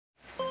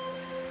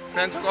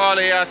ফ্ৰেণ্ডসকল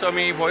এয়া আছোঁ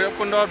আমি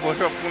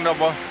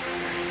ভৈৰৱকুণ্ডত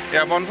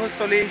এয়া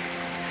বনভোজস্থলী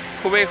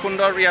খুবেই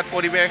সুন্দৰ ইয়াত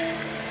পৰিৱেশ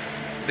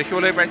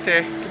দেখিবলৈ পাইছে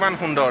কিমান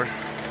সুন্দৰ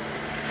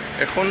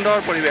এক সুন্দৰ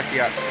পৰিৱেশ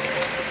ইয়াত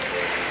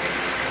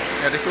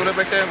দেখিবলৈ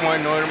পাইছে মই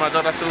নৈৰ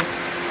মাজত আছোঁ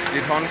যি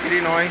ধনশিৰি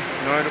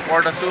নৈৰ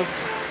ওপৰত আছোঁ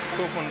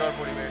খুব সুন্দৰ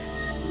পৰিৱেশ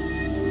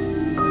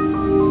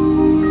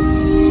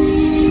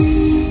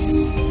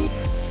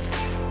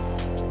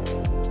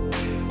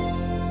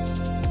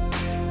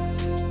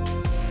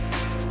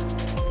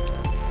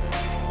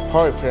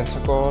হয়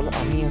ফ্ৰেণ্ডসকল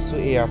আমি আছোঁ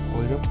এয়া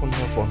ভৈৰৱকুণ্ড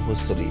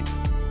বনভোজস্থলীত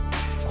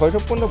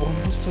ভৈৰৱকুণ্ড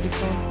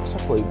বনভোজস্থলীখন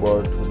সঁচাকৈ বৰ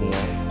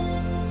ধুনীয়া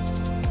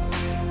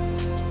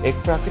এক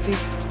প্ৰাকৃতিক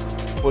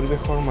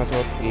পৰিৱেশৰ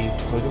মাজত এই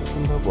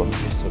ভৈৰৱকুণ্ড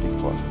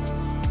বনভোজস্থলীখন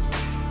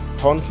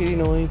ধনশিৰি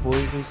নৈ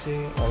বৈ গৈছে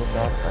আৰু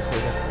তাৰ কাষে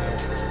কাষে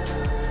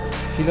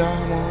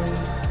শিলাময়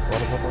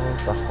পৰ্বতৰ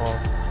কাষত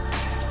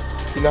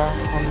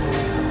শিলাখণ্ডৰ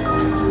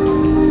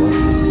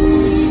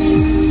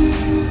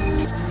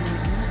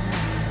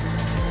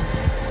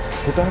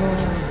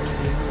ভূটানৰ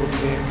এই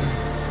পৰিৱেশ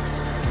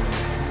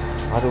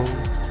আৰু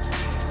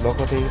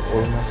লগতে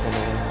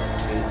অৰুণাচলৰ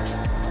এই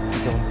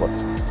শীতল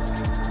বতৰ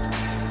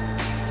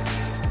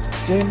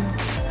যেন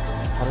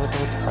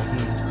ভাৰতত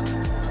আহি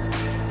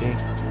এক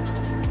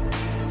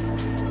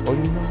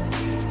অন্য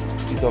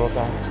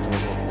শীতলতা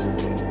অনুভৱ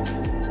কৰিবলৈ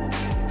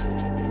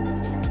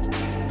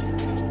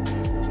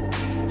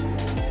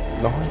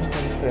নহয়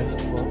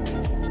ফ্ৰেণ্ডসকল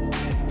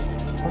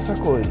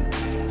সঁচাকৈ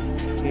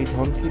এই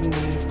ধনশিৰি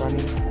নৈৰ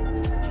পানী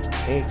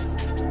এক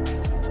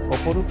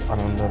অপৰূপ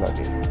আনন্দ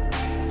লাগে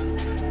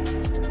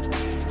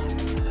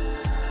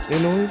এই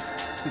নৈৰ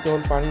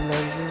শীতল পানী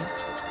লাগিলে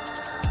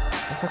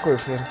সঁচাকৈ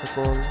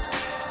ফ্ৰেণ্ডসকল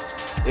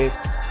এক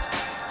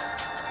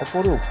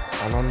অপৰূপ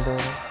আনন্দ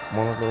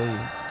মনলৈ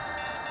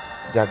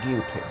জাগি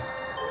উঠে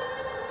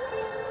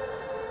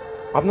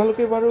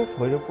আপোনালোকে বাৰু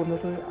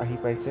ভৈৰৱকুণ্ডলৈ আহি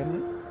পাইছেনে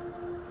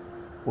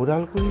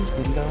ওদালগুৰি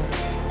জিলাৰ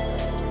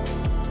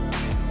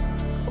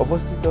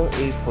অৱস্থিত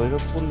এই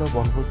ভৈৰৱকুণ্ড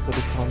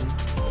বনভোজস্থলীখন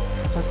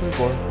সঁচাকৈ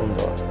বৰ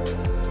সুন্দৰ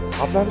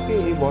আপোনালোকে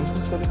এই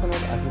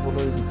বনভোজস্থলীখনত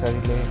আহিবলৈ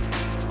বিচাৰিলে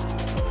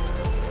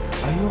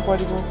আহিব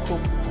পাৰিব খুব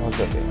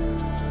সহজতে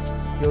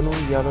কিয়নো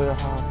ইয়ালৈ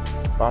অহা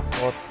বাট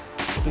পথ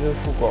অতিকৈ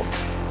সুগম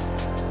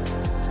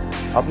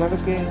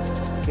আপোনালোকে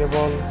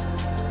কেৱল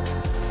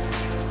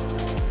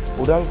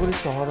ওদালগুৰি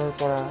চহৰৰ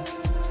পৰা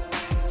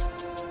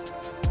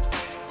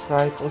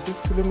প্ৰায়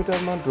 25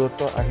 কিলোমিটাৰমান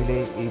দূৰত্ব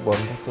আহিলেই এই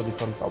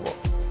বনভোজস্থলীখন পাব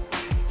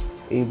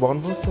এই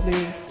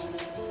বনভোজস্থলীৰ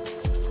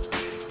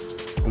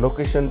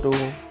লোকেশ্যনটো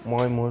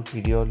মই মোৰ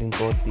ভিডিঅ'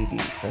 লিংকত দি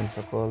দিম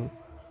ফ্ৰেণ্ডসকল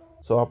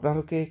চ'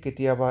 আপোনালোকে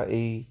কেতিয়াবা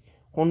এই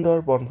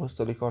সুন্দৰ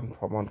বনভোজস্থলীখন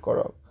ভ্ৰমণ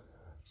কৰক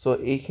চ'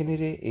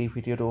 এইখিনিৰে এই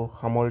ভিডিঅ'টো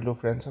সামৰিলোঁ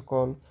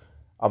ফ্ৰেণ্ডসকল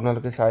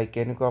আপোনালোকে চাই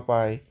কেনেকুৱা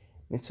পায়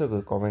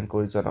নিশ্চয়কৈ কমেণ্ট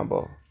কৰি জনাব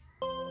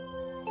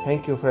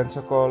থেংক ইউ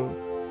ফ্ৰেণ্ডসকল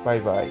বাই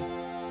বাই